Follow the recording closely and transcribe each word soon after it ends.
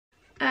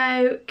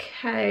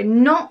Okay,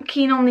 not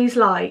keen on these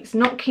lights,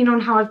 not keen on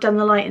how I've done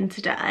the lighting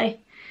today.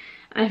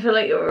 I feel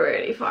like you're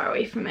really far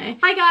away from me.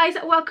 Hi guys,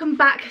 welcome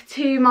back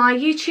to my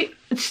YouTube.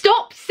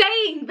 Stop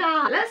saying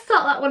that! Let's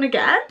start that one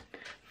again.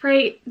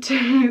 3,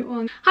 2,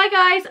 1. Hi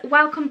guys,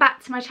 welcome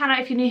back to my channel.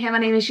 If you're new here, my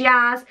name is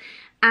Yaz,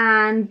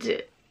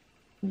 and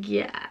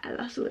yeah,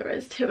 that's all there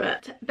is to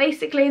it.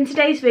 Basically, in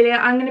today's video,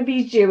 I'm going to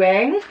be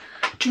doing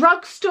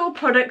drugstore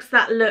products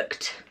that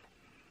looked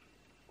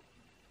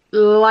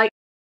like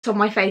on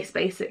my face,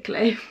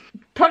 basically.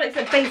 Products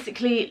that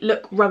basically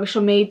look rubbish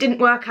on me, didn't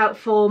work out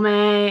for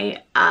me.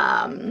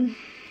 Yeah,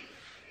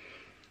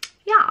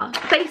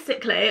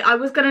 basically I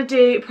was gonna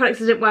do products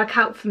that didn't work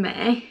out for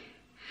me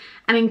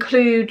and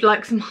include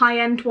like some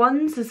high-end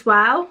ones as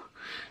well.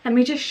 Let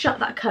me just shut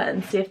that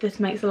curtain, see if this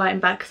makes the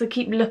lighting better, because I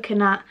keep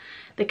looking at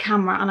the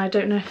camera and I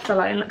don't know if the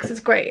lighting looks as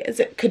great as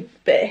it could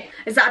be.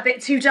 Is that a bit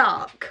too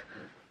dark?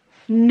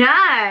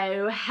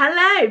 No,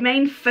 hello,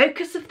 main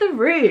focus of the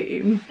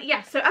room.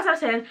 Yeah, so as I was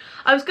saying,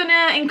 I was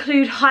gonna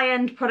include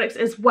high-end products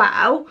as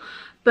well,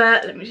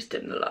 but let me just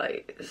dim the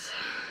lights.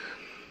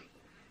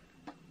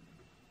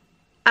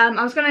 I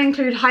was gonna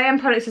include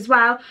high-end products as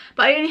well,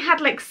 but I only had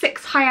like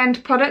 6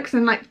 high-end products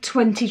and like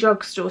 20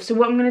 drugstore. So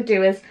what I'm gonna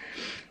do is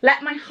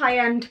let my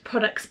high-end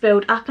products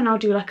build up, and I'll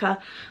do like a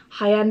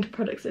high-end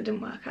products that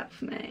didn't work out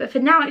for me. But for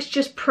now, it's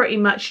just pretty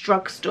much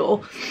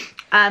drugstore,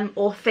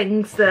 or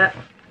things that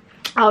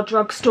our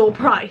drugstore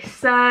price.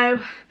 So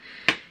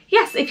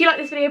yes, if you like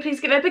this video,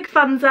 please give it a big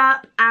thumbs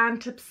up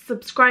and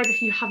subscribe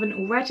if you haven't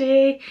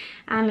already,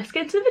 and let's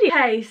get into the video.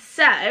 Okay,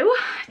 so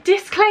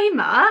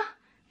disclaimer,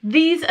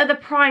 these are the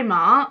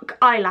Primark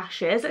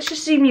eyelashes. Let's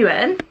just zoom you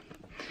in.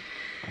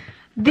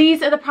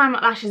 These are the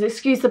Primark lashes.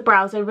 Excuse the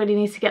brows, I really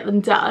need to get them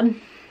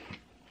done.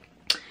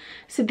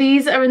 So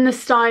these are in the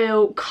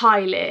style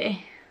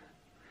Kylie.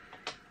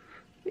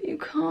 You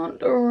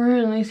can't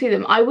really see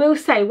them. I will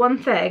say one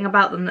thing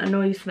about them that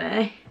annoys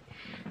me.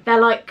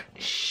 They're like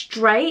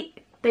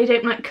straight. They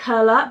don't like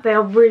curl up. They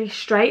are really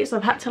straight. So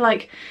I've had to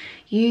like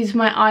use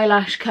my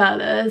eyelash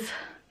curlers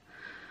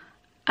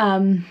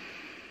quite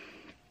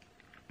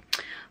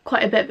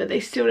a bit, but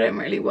they still don't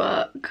really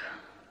work.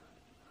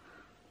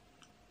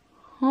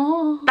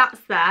 Oh,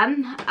 that's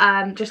them.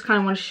 Just kind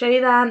of want to show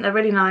you them. They're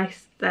really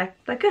nice. They're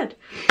good.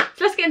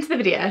 So let's get into the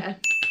video.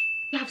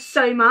 We have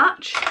so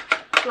much.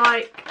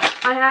 Like,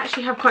 I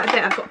actually have quite a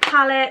bit. I've got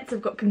palettes,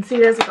 I've got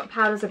concealers, I've got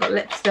powders, I've got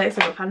lipsticks, I've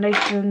got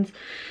foundations.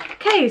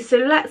 Okay, so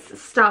let's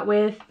start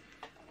with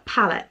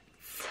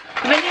palettes.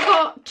 I've only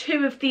got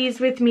 2 of these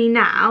with me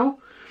now,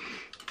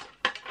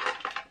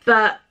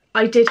 but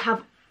I did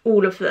have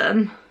all of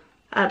them.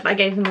 I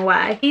gave them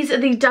away. These are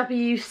the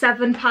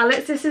W7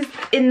 palettes. This is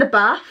In the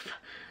Buff,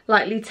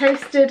 Lightly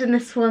Toasted, and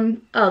this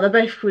one, oh, they're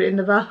both called In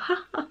the Buff.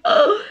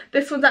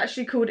 This one's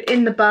actually called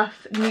In the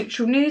Buff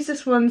Neutral Nudes.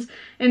 This one's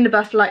In the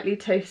Buff Lightly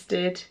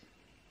Toasted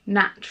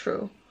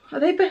Natural. Are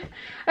they both?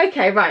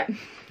 Okay, right.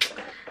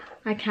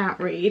 I can't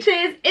read. So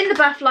it's In the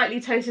Buff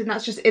Lightly Toasted, and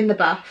that's just In the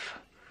Buff.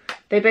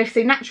 They both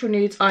say Natural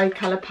Nudes Eye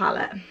Colour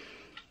Palette.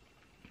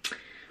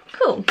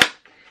 Cool.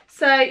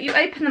 So you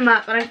open them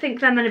up, and I think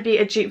they're meant to be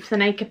a dupe for the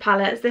Naked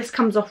palettes. This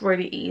comes off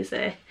really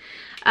easy.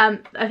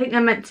 I think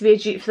they're meant to be a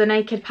dupe for the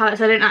Naked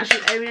palettes. I don't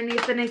actually own any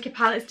of the Naked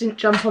palettes, didn't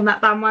jump on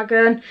that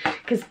bandwagon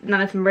because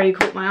none of them really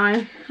caught my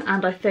eye.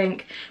 And I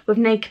think with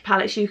Naked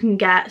palettes you can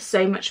get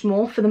so much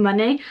more for the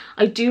money.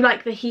 I do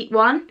like the Heat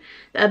one,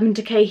 the Urban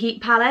Decay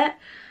Heat palette.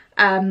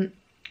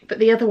 But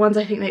the other ones,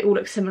 I think they all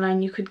look similar,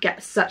 and you could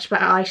get such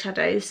better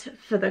eyeshadows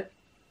for the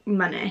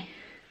money.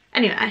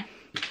 Anyway,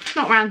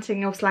 not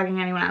ranting or slagging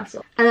anyone else.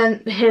 And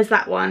then here's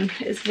that one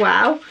as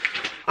well.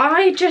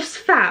 I just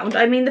found,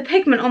 I mean, the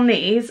pigment on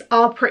these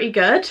are pretty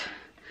good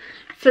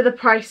for the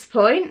price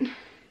point,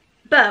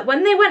 but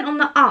when they went on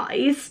the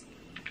eyes,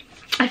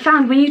 I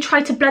found when you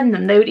try to blend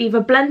them, they would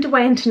either blend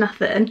away into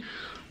nothing,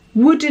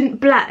 wouldn't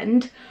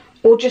blend,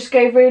 or just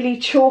go really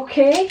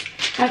chalky.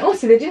 And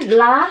also they didn't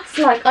last.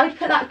 Like, I'd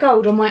put that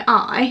gold on my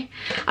eye,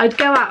 I'd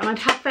go out and I'd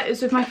have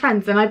photos with my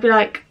friends, and I'd be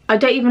like, I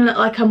don't even look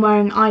like I'm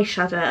wearing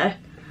eyeshadow.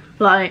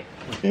 Like,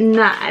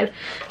 no.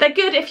 They're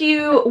good if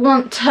you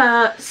want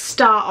to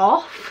start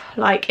off,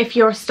 like if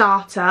you're a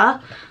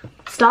starter,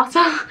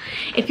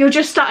 if you're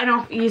just starting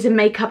off using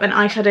makeup and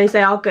eyeshadows,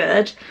 they are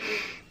good,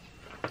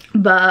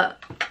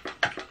 but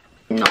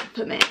not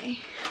for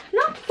me.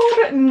 Not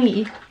for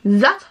me.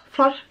 That's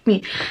for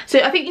me. So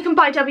I think you can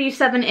buy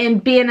W7 in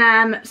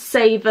B&M,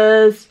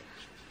 Savers.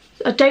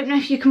 I don't know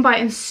if you can buy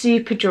it in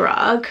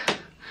Superdrug.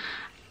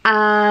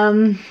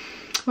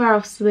 Where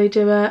else do they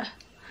do it?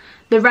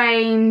 The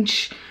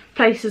Range,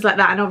 places like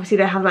that, and obviously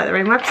they have like their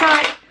own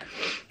website.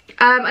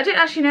 I don't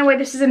actually know why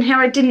this is in here.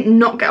 I didn't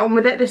not get on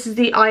with it. This is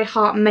the I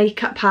Heart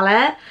Makeup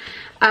palette.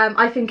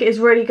 I think it is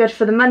really good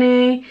for the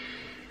money.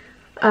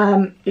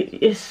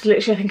 It's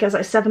literally, I think it's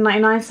like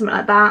 $7.99, something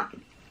like that.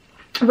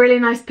 Really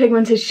nice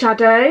pigmented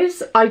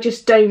shadows. I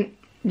just don't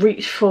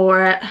reach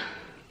for it,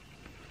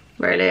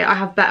 really. I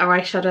have better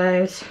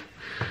eyeshadows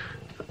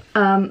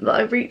that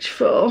I reach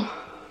for.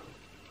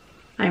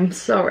 I'm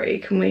sorry,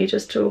 can we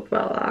just talk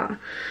about that?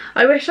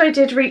 I wish I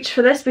did reach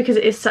for this because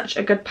it is such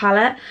a good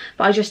palette,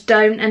 but I just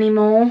don't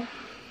anymore,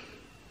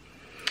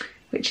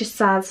 which is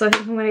sad. So I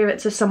think I'm going to give it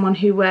to someone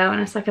who will, and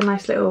it's like a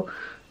nice little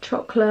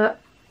chocolate,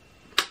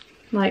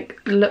 like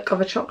look of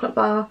a chocolate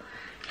bar,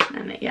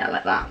 and yeah,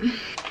 like that.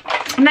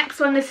 Next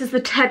one, this is the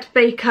Ted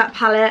Baker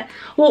palette.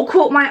 What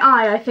caught my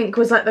eye, I think,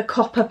 was like the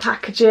copper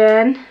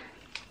packaging,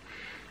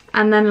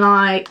 and then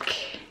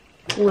like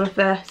all of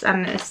this,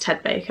 and it's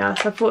Ted Baker,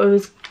 so I thought it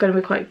was going to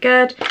be quite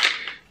good.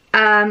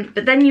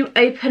 But then you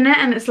open it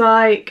and it's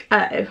like,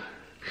 oh,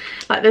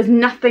 like there's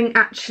nothing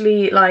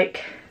actually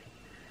like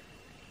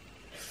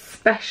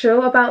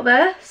special about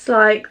this.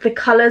 Like the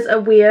colours are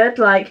weird,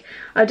 like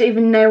I don't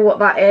even know what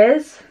that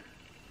is.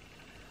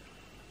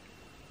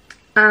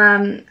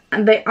 And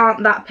they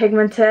aren't that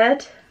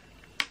pigmented.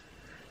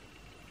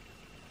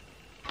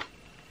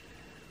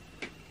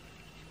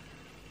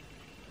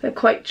 They're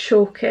quite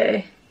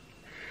chalky.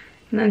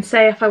 And then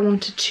say if I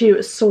wanted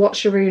to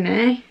swatch a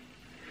Rooney,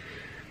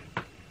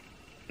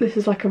 this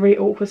is like a really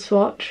awkward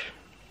swatch.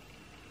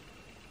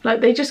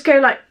 Like they just go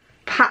like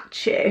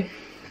patchy.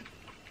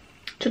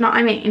 Do you know what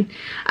I mean?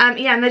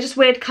 Yeah, and they're just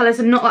weird colours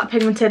and not that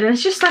pigmented, and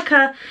it's just like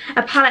a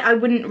palette I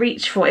wouldn't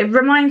reach for. It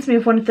reminds me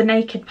of one of the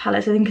Naked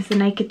palettes. I think it's the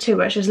Naked 2,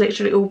 which is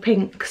literally all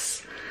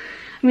pinks.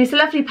 I mean, it's a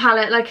lovely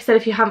palette. Like I said,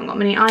 if you haven't got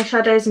many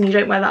eyeshadows and you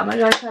don't wear that much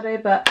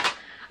eyeshadow, but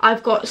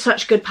I've got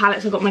such good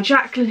palettes. I've got my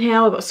Jaclyn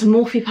Hill, I've got some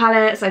Morphe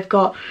palettes, I've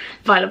got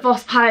Violet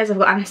Voss palettes, I've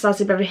got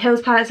Anastasia Beverly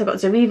Hills palettes, I've got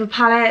Zoeva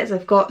palettes,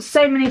 I've got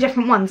so many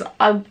different ones.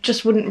 I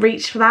just wouldn't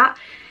reach for that,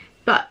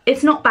 but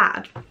it's not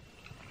bad.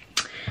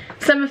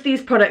 Some of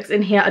these products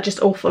in here are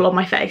just awful on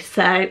my face,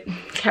 so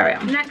carry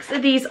on. Next are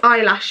these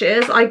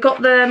eyelashes. I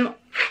got them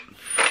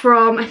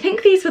from, I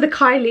think these were the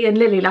Kylie and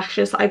Lily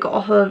lashes that I got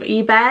off of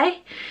eBay.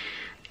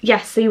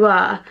 Yes, they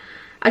were.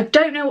 I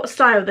don't know what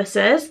style this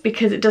is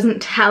because it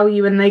doesn't tell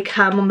you when they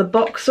come on the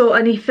box or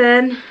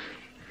anything.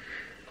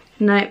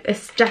 No,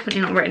 it's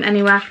definitely not written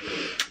anywhere.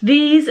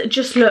 These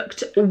just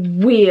looked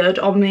weird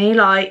on me,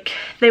 like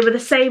they were the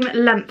same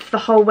length the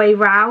whole way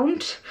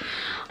round.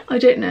 I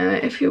don't know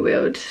if you'll be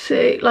able to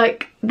see,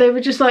 like they were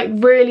just like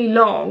really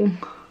long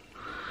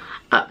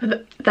up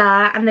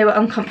there and they were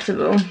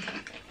uncomfortable.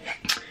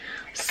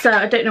 So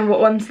I don't know what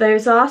ones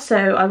those are, so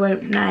I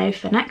won't know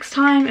for next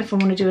time. If I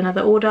want to do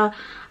another order,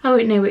 I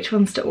won't know which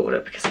ones to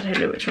order because I don't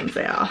know which ones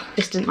they are.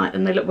 Just didn't like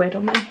them, they look weird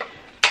on me.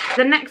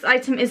 The next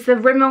item is the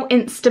Rimmel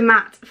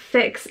Insta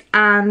Fix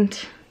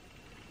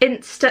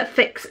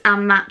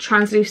and Matte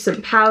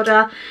Translucent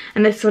Powder,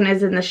 and this one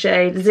is in the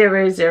shade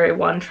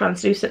 001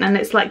 Translucent, and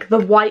it's like the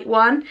white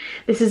one.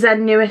 This is their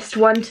newest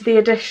one to the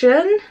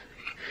edition,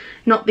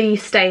 not the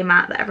Stay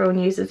Matte that everyone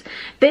uses.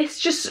 This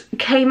just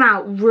came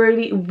out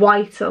really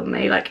white on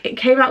me, like it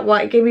came out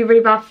white, it gave me a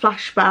really bad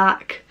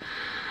flashback,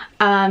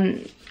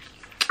 and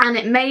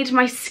it made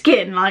my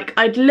skin, like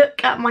I'd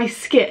look at my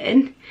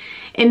skin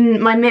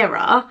in my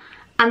mirror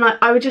and like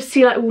I would just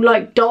see like all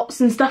like dots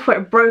and stuff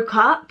where it broke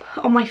up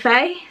on my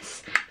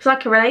face. It's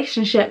like a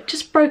relationship,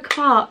 just broke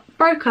up,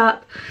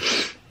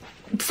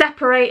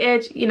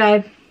 separated, you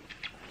know,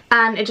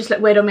 and it just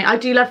looked weird on me. I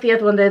do love the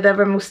other one though, the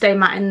Rimmel Stay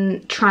Matte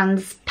and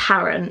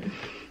Transparent.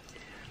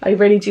 I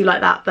really do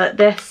like that, but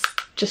this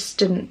just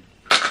didn't,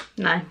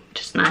 no,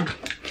 just no.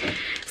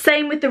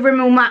 Same with the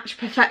Rimmel Match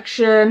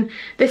Perfection.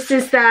 This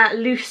is their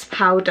loose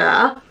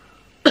powder.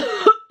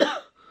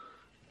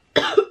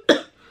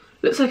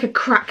 Looks like a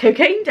crack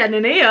cocaine den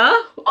in here.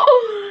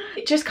 Oh,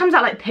 it just comes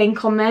out like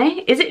pink on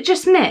me. Is it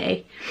just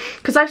me?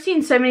 Because I've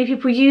seen so many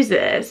people use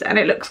this and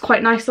it looks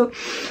quite nice.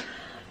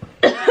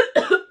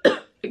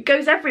 It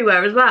goes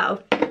everywhere as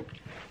well.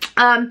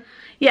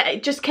 Yeah,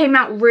 it just came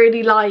out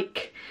really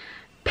like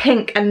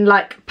pink and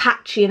like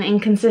patchy and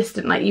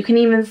inconsistent. Like you can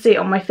even see it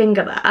on my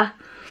finger there.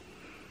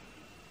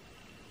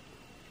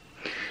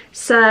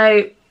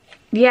 So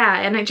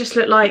yeah, and it just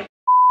looked like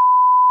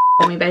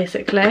on me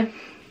basically.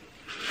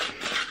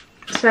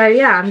 So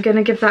yeah, I'm going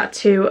to give that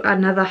to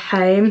another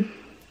home.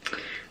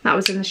 That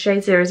was in the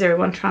shade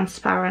 001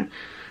 Transparent.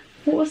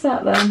 What was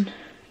that then?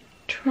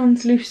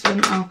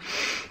 Translucent. Oh,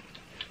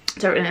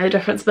 don't really know the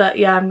difference, but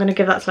yeah, I'm going to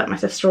give that to like my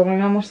sister or my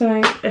mum or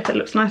something. If it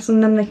looks nice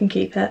on them, they can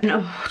keep it. And,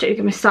 oh, don't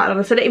get me started on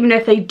this. I don't even know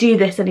if they do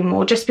this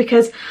anymore, just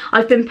because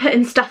I've been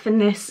putting stuff in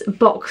this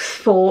box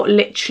for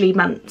literally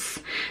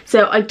months.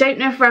 So I don't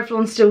know if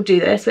Revlon still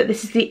do this, but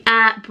this is the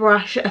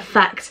Airbrush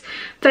Effect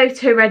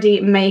Photo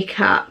Ready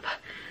Makeup.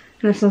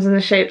 And this one's in the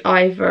shade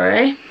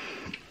Ivory.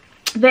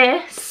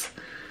 This,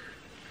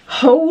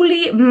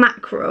 holy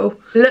mackerel,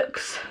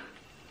 looks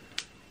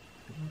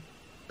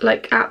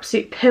like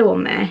absolute pill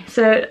on me.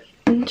 So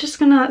I'm just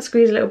gonna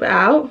squeeze a little bit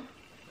out.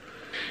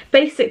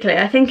 Basically,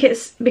 I think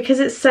it's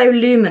because it's so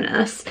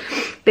luminous,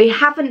 they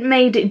haven't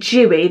made it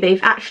dewy,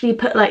 they've actually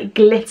put like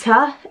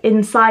glitter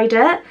inside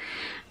it,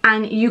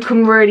 and you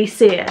can really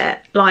see it.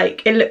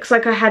 Like it looks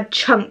like I had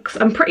chunks.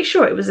 I'm pretty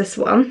sure it was this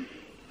one.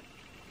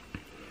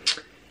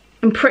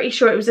 I'm pretty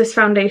sure it was this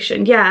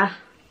foundation. Yeah.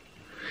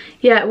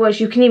 Yeah, it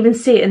was. You can even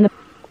see it in the...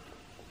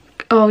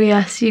 Oh,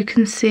 yes, you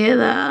can see it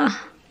there.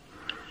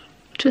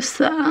 Just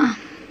there.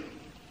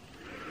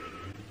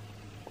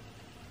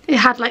 It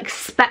had like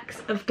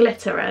specks of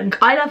glitter in.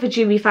 I love a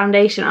dewy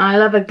foundation and I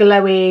love a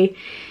glowy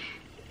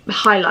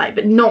highlight,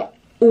 but not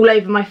all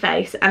over my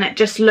face, and it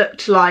just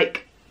looked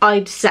like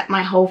I'd set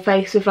my whole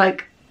face with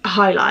like a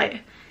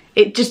highlight.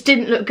 It just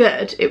didn't look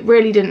good. It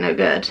really didn't look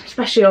good,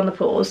 especially on the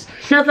pores.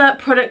 Another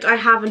product I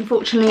have,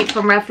 unfortunately,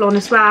 from Revlon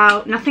as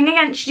well. Nothing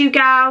against you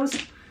gals.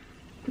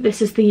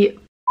 This is the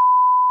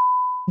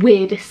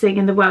weirdest thing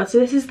in the world. So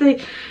this is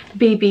the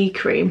BB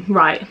cream.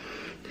 Right.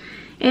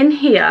 In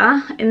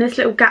here, in this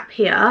little gap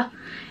here,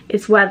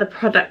 is where the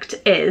product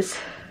is.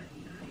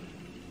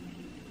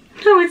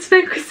 Oh, it's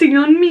focusing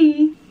on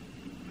me.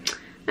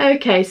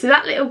 Okay, so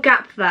that little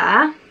gap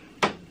there,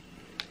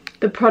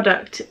 the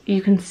product,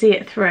 you can see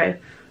it through.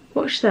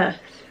 Watch this.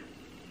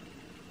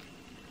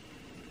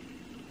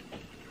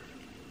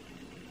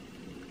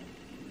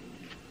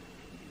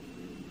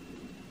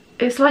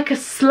 It's like a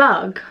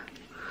slug,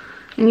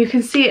 and you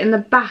can see it in the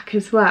back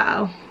as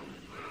well.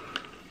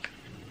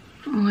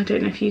 Oh, I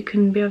don't know if you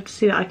can be able to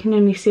see that. I can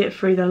only see it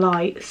through the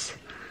lights.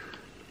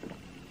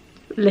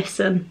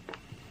 Listen.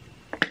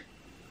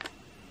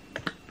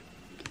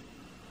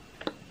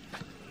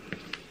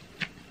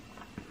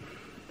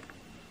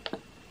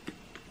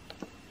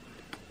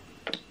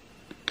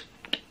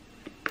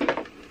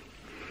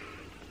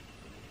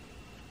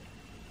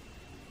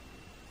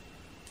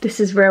 This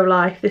is real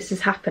life, this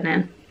is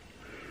happening.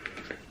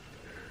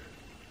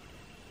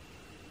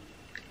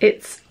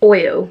 It's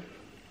oil,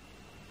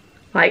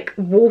 like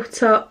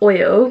water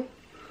oil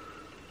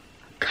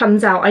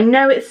comes out. I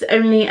know it's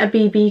only a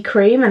BB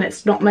cream and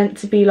it's not meant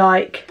to be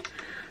like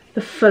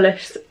the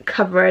fullest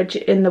coverage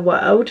in the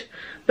world,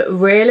 but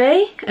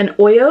really, an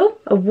oil,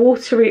 a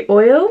watery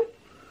oil?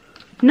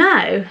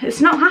 No,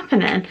 it's not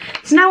happening.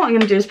 So now what I'm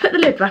going to do is put the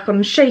lid back on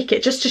and shake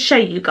it just to show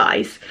you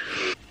guys.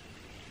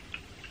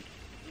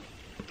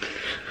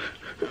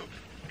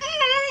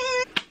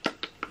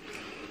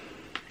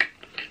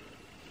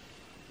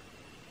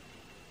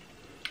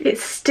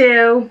 It's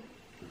still,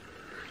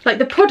 like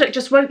the product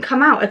just won't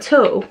come out at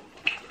all.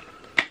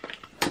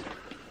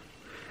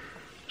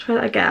 Try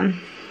that again.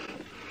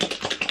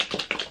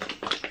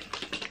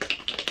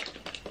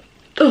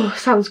 Oh,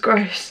 sounds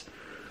gross.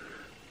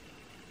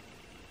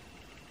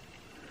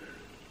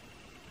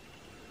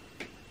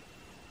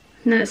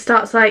 And then it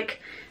starts like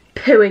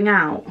pooing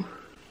out.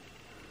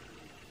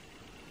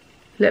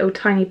 Little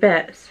tiny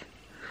bits.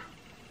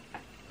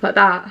 Like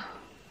that.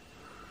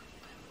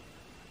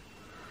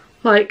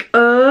 Like,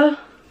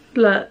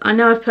 look, I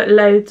know I've put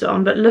loads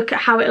on, but look at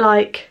how it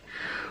like,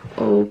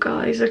 oh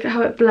guys, look at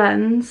how it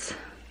blends.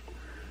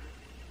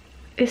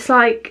 It's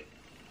like,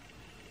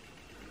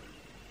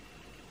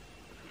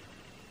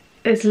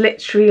 it's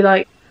literally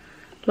like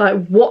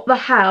what the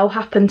hell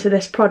happened to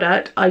this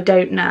product? I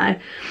don't know.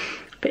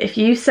 But if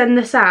you send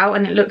this out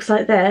and it looks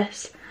like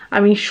this,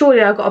 I mean,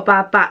 surely I got a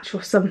bad batch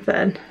or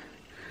something.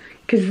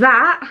 Because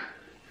that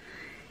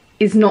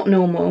is not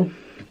normal.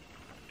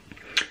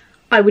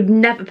 I would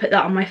never put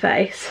that on my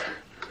face.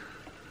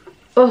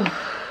 Oh,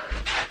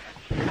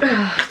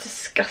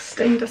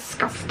 disgusting,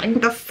 disgusting,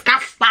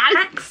 disgusting.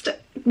 Next,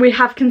 we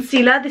have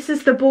concealer. This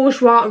is the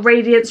Bourjois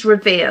Radiance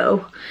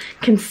Reveal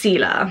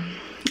concealer.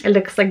 It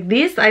looks like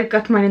this. I've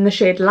got mine in the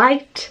shade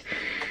Light,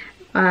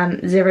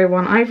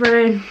 01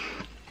 Ivory.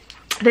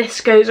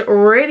 This goes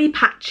really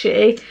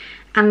patchy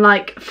and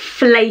like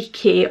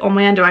flaky on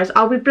my under eyes.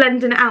 I'll be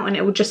blending it out and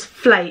it will just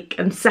flake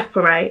and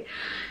separate.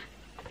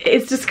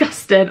 It's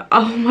disgusting.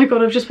 Oh my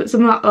god, I've just put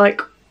some of that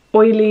like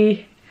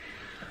oily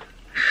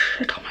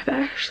shit on my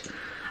face.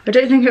 I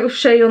don't think it will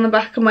show you on the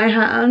back of my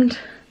hand.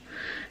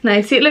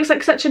 No, see, it looks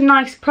like such a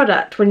nice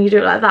product when you do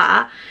it like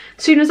that.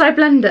 As soon as I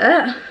blend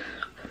it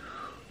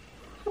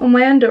on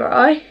my under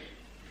eye,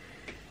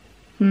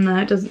 no,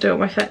 it doesn't do it on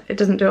my face. It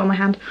doesn't do it on my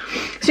hand.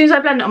 As soon as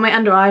I blend it on my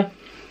under eye,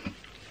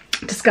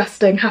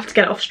 disgusting. Have to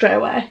get it off straight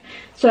away.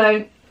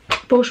 So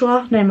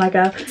Bourjois, no my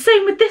girl.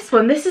 Same with this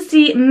one. This is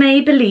the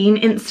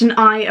Maybelline Instant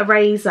Eye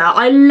Eraser.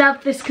 I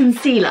love this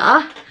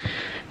concealer.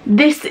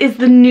 This is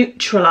the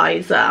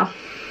neutralizer.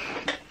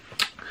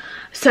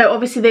 So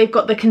obviously they've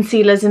got the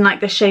concealers in like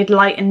the shade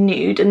Light and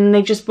Nude, and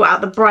they've just brought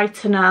out the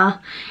brightener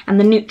and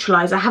the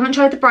neutralizer. I haven't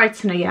tried the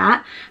brightener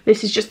yet.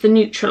 This is just the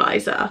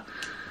neutralizer.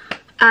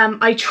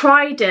 I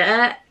tried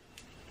it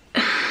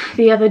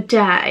the other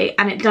day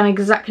and it done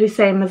exactly the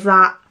same as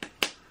that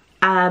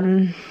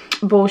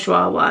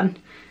Bourjois one.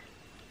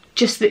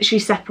 Just literally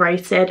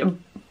separated,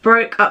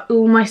 broke up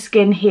all my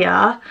skin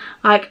here,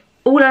 like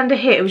all under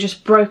here it was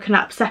just broken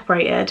up,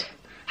 separated,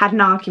 had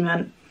an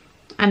argument,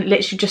 and it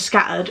literally just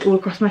scattered all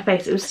across my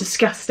face. It was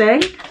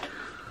disgusting.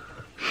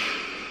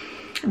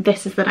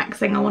 This is the next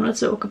thing I want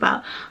to talk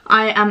about.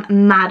 I am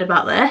mad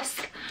about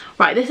this.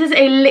 Right, this is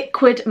a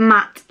liquid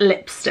matte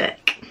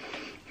lipstick.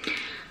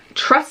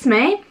 Trust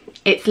me,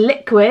 it's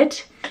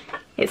liquid,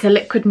 it's a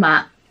liquid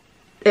matte.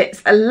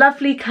 It's a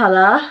lovely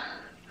colour.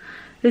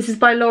 This is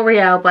by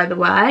L'Oreal, by the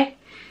way.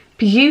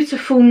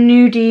 Beautiful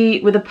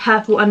nudie with a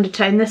purple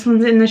undertone. This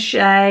one's in the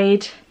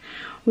shade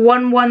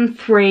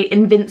 113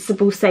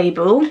 Invincible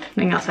Sable. I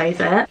think that's how you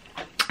say it.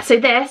 So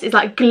this is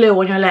like glue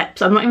on your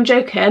lips. I'm not even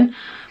joking.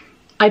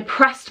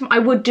 I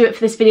would do it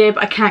for this video,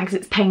 but I can't because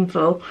it's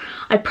painful.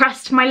 I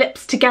pressed my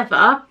lips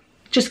together,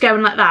 just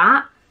going like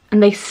that,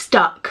 and they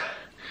stuck.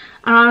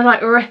 And I was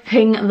like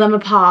ripping them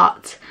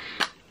apart.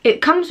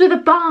 It comes with a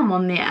balm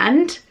on the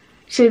end,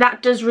 so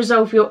that does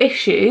resolve your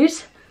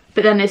issues,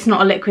 but then it's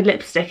not a liquid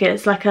lipstick,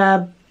 it's like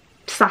a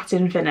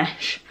satin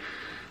finish.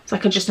 It's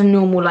like just a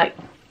normal, like,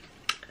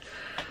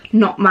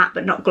 not matte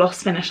but not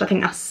gloss finish. I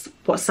think that's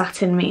what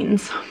satin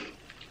means.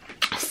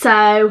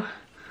 So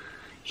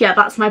yeah,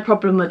 that's my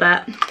problem with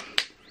it.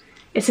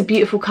 It's a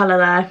beautiful colour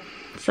though,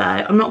 so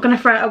I'm not going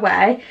to throw it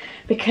away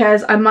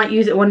because I might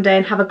use it one day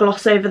and have a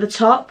gloss over the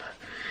top,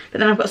 but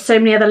then I've got so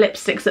many other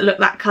lipsticks that look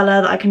that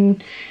colour that I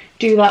can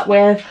do that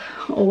with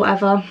or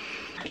whatever.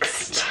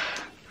 Next,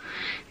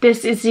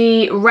 this is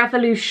the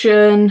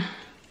Revolution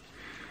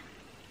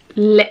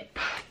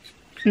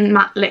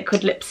matte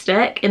liquid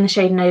lipstick in the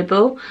shade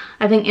Noble.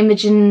 I think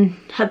Imogen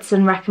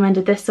Hudson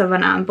recommended this, so I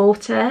went out and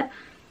bought it.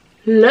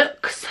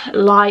 Looks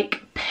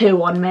like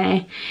poo on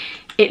me.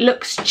 It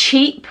looks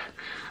cheap.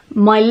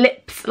 My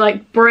lips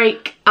like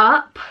break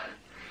up.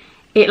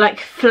 It like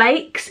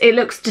flakes. It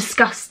looks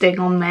disgusting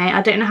on me.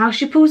 I don't know how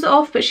she pulls it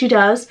off, but she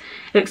does.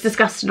 It looks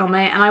disgusting on me.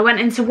 And I went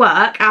into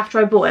work after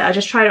I bought it. I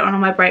just tried it on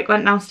my break,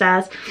 went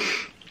downstairs.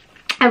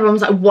 Everyone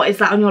was like, what is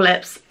that on your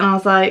lips? And I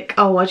was like,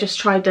 oh, I just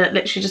tried it,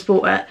 literally just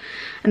bought it.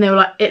 And they were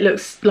like, it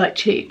looks like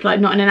cheap, like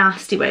not in a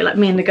nasty way. Like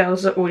me and the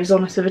girls are always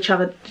honest with each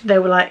other. They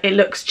were like, it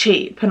looks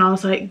cheap. And I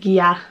was like,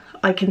 yeah,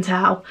 I can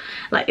tell.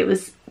 Like it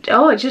was,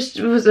 oh, it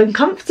was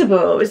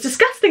uncomfortable. It was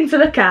disgusting to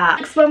look at.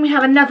 Next one, we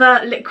have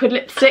another liquid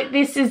lipstick.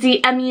 This is the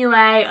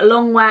MUA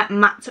Long Wear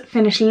Matte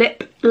Finish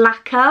Lip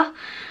Lacquer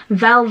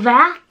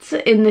Velvet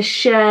in the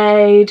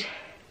shade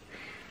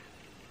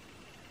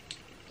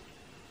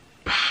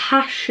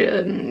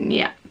Passion.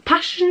 Yeah,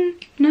 Passion.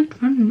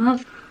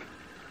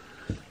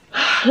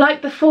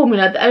 Like the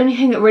formula, the only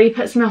thing that really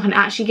puts me off and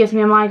actually gives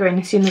me a migraine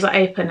as soon as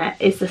I open it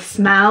is the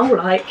smell.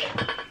 Like,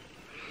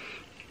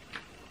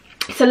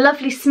 it's a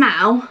lovely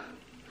smell,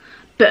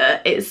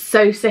 but it's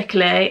so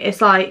sickly. It's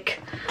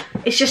like,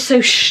 it's just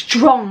so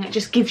strong. It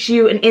just gives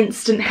you an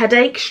instant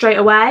headache straight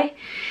away.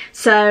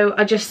 So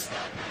I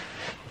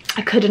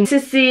couldn't.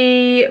 This is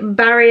the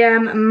Barry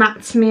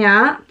Matte Me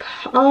Up.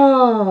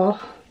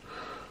 Oh.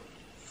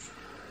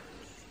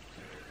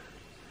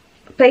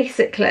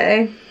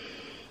 Basically,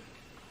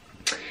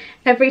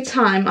 every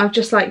time I've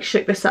just like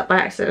shook this up by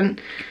accident,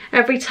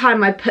 every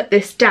time I put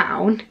this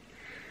down,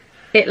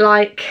 it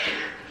like,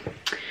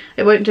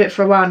 it won't do it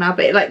for a while now,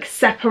 but it like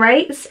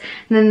separates,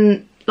 and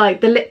then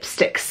like the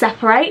lipstick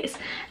separates,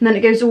 and then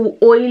it goes all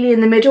oily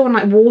in the middle and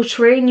like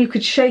watery, and you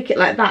could shake it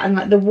like that and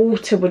like the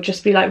water would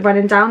just be like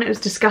running down. It was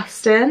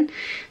disgusting,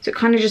 so it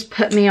kind of just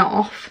put me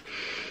off.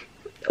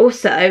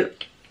 Also,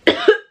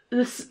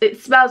 it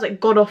smells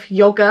like gone off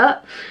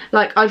yogurt.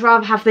 Like, I'd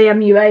rather have the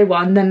MUA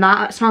one than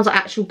that. It smells like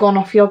actual gone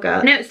off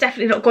yogurt. I know it's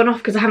definitely not gone off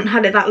because I haven't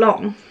had it that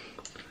long.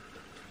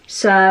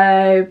 So,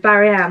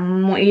 Barry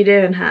M, what are you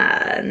doing,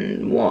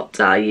 hun?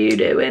 What are you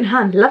doing,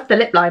 hun? Love the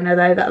lip liner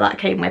though that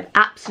came with.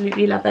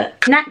 Absolutely love it.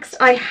 Next,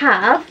 I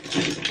have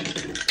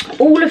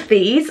all of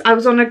these. I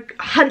was on a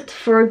hunt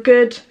for a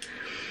good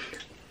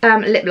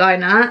lip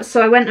liner,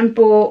 so I went and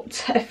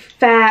bought a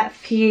fair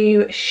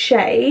few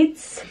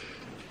shades.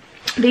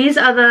 These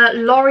are the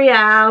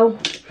L'Oreal,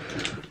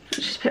 let's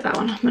just pick that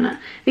one up a minute.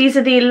 These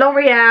are the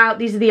L'Oreal,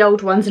 these are the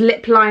old ones,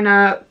 lip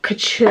liner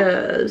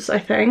coutures, I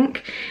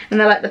think. And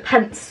they're like the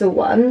pencil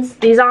ones.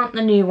 These aren't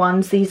the new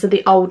ones, these are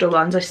the older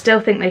ones. I still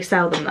think they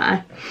sell them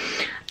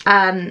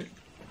though.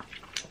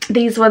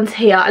 These ones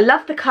here, I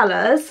love the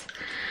colours,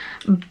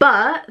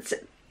 but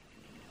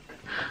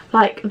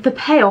like the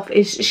payoff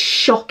is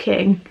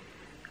shocking.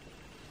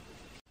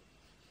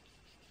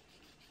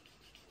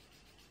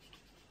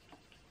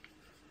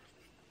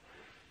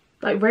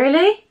 Like,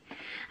 really?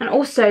 And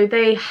also,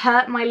 they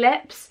hurt my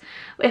lips.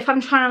 If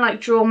I'm trying to like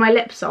draw my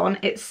lips on,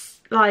 it's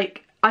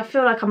like, I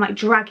feel like I'm like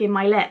dragging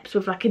my lips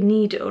with like a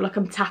needle, like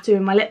I'm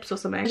tattooing my lips or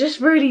something. It's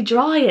just really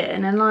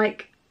drying, and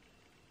like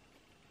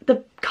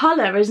the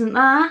colour isn't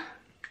there. I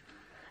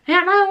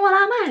don't know what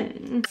I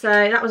mean. So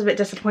that was a bit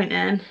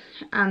disappointing,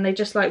 and they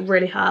just like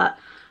really hurt.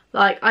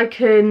 Like, I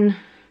can,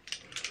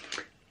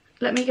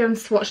 let me go and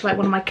swatch like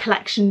one of my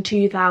Collection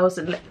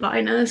 2000 lip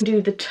liners.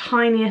 Do the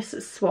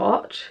tiniest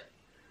swatch.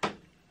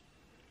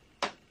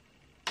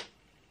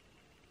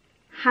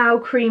 How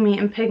creamy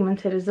and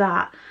pigmented is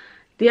that?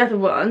 The other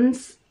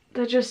ones,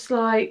 they're just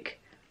like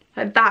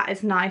that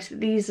is nice.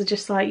 These are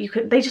just like,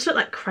 they just look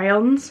like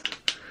crayons.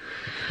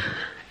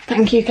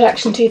 Thank you,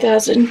 Collection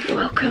 2000. You're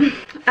welcome.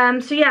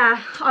 So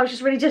yeah, I was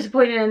just really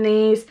disappointed in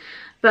these,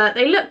 but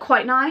they look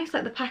quite nice.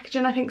 Like the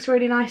packaging, I think, is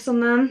really nice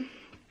on them.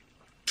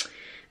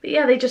 But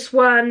yeah, they just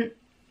weren't.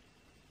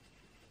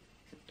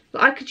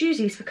 I could use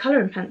these for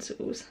colouring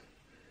pencils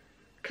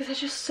because they're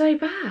just so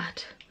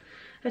bad.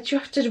 Do you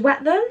have to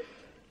wet them?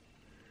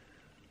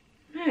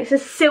 No, it's a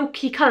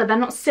silky colour. They're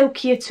not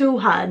silky at all,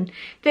 hun.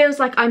 Feels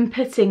like I'm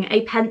putting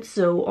a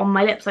pencil on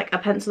my lips, like a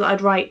pencil that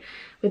I'd write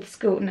with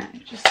school. No,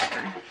 just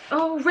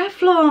oh,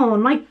 Revlon,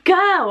 my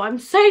girl. I'm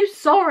so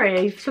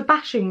sorry for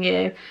bashing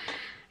you.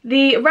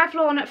 The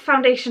Revlon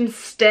foundation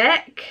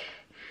stick.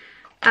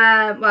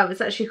 Well,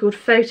 it's actually called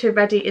Photo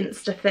Ready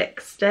Insta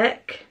Fix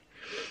Stick.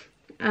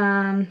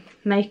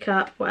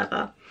 Makeup,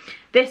 whatever.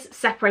 This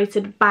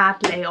separated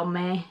badly on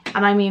me,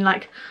 and I mean,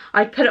 like,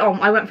 I put it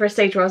on, I went for a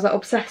stage where I was like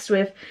obsessed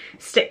with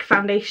stick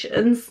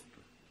foundations.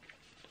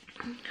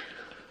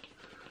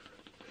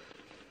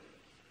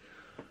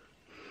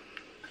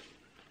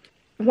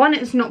 One,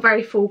 it's not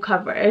very full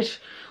coverage,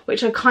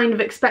 which I kind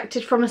of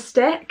expected from a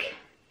stick,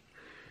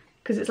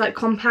 because it's like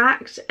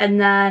compact,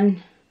 and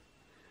then,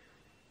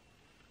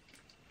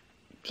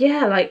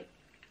 yeah, like,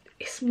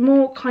 it's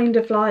more kind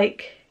of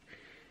like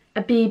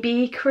a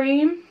BB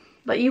cream.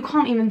 Like, you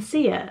can't even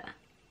see it.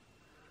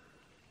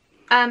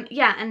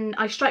 Yeah, and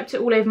I striped it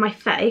all over my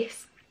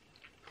face,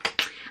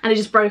 and it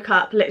just broke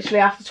up literally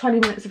after 20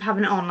 minutes of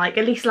having it on. Like,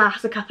 at least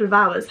lasts a couple of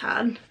hours,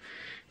 Han.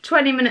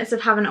 20 minutes of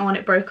having it on,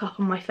 it broke up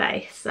on my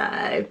face.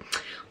 So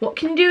what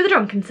can you do with a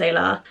drunken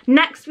sailor?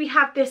 Next, we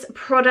have this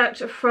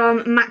product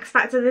from Max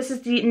Factor. This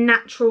is the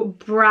Natural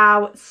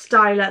Brow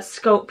Styler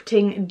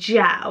Sculpting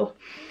Gel.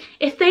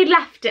 If they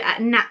left it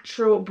at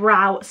Natural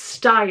Brow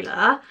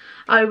Styler,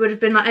 I would have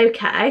been like,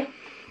 okay,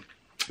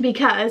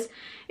 because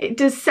it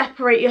does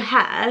separate your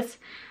hairs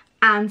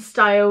and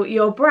style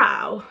your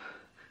brow.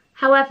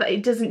 However,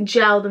 it doesn't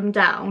gel them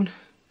down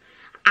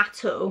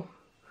at all.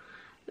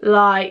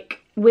 Like,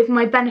 with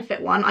my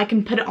Benefit one, I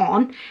can put it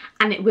on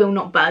and it will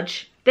not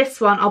budge.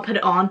 This one, I'll put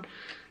it on,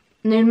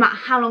 no matter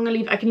how long I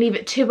leave it, I can leave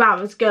it 2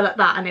 hours, go like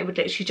that, and it would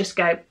literally just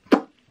go,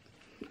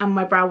 and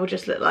my brow would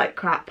just look like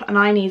crap. And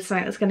I need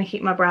something that's going to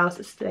keep my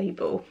brows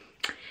stable.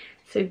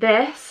 So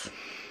this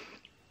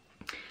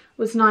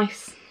was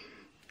nice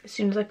as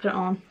soon as I put it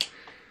on,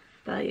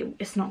 but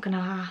it's not going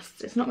to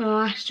last. It's not going to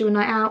last you a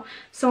night out.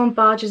 Someone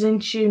barges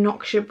into you,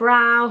 knocks your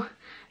brow.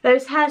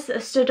 Those hairs that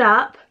are stood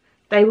up,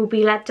 they will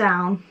be let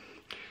down.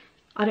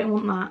 I don't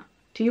want that.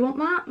 Do you want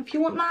that? If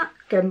you want that,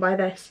 go and buy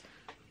this.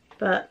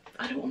 But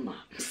I don't want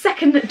that.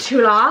 Second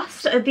to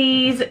last are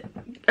these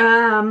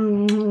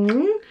Colour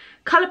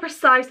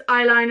Precise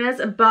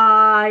eyeliners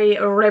by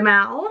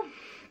Rimmel.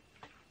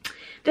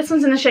 This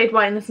one's in the shade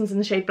white and this one's in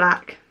the shade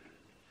black.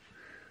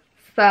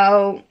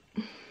 So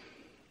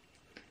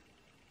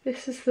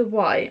this is the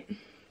white.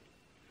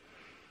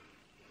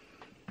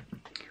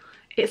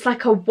 It's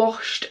like a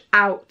washed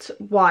out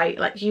white,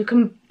 like you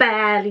can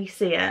barely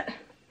see it.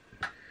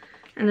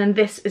 And then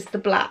this is the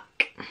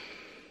black.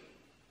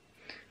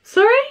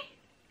 Sorry?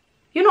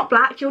 You're not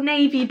black, you're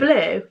navy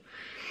blue.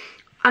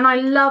 And I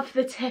love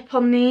the tip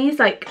on these,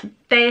 like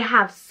they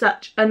have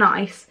such a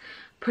nice,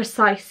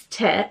 precise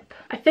tip.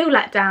 I feel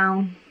let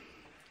down.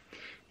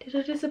 Did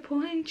I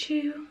disappoint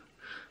you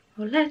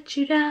or let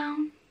you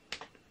down?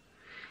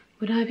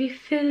 Would I be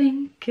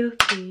feeling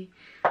guilty?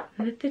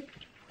 I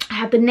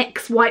had the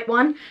NYX white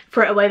one,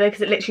 threw it away though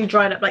because it literally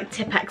dried up like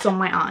Tipp-Ex on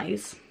my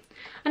eyes.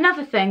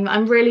 Another thing that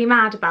I'm really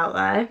mad about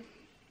though,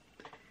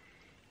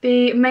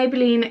 the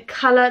Maybelline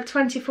Colour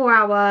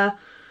 24-Hour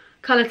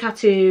Colour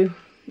Tattoo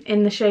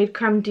in the shade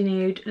Creme de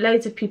Nude.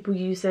 Loads of people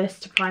use this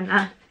to prime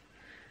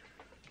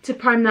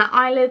their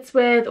eyelids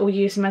with, or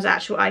use them as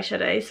actual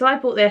eyeshadow. So I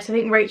bought this. I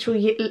think Rachel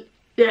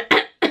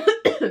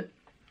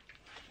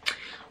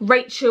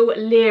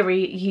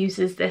Leary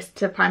uses this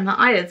to prime her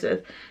eyelids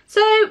with.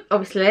 So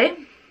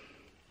obviously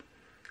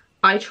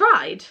I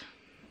tried.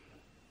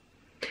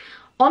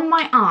 On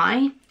my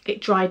eye, it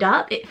dried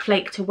up, it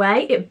flaked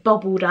away, it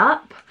bubbled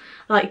up.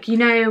 Like, you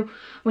know,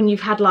 when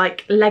you've had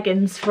like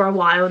leggings for a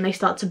while and they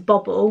start to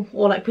bubble,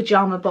 or like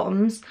pyjama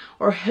bottoms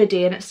or a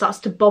hoodie and it starts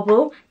to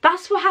bubble.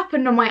 That's what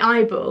happened on my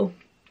eyeball.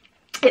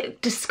 It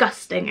looked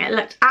disgusting. It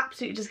looked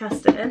absolutely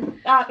disgusting.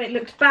 It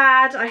looked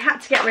bad. I had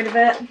to get rid of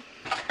it.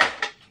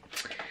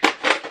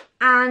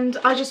 And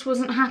I just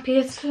wasn't happy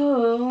at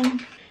all.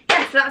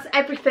 Yeah, so that's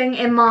everything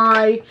in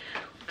my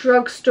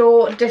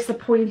drugstore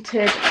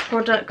disappointed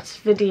products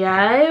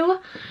video.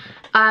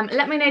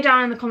 Let me know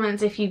down in the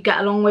comments if you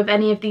get along with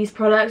any of these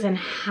products and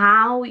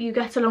how you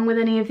get along with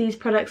any of these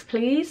products,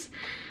 please.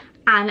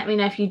 And let me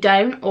know if you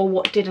don't, or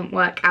what didn't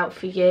work out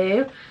for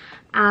you.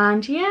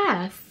 And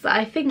yes,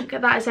 I think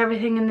that is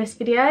everything in this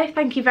video.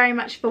 Thank you very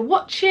much for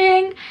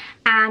watching,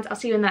 and I'll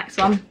see you in the next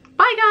one.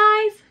 Bye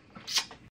guys!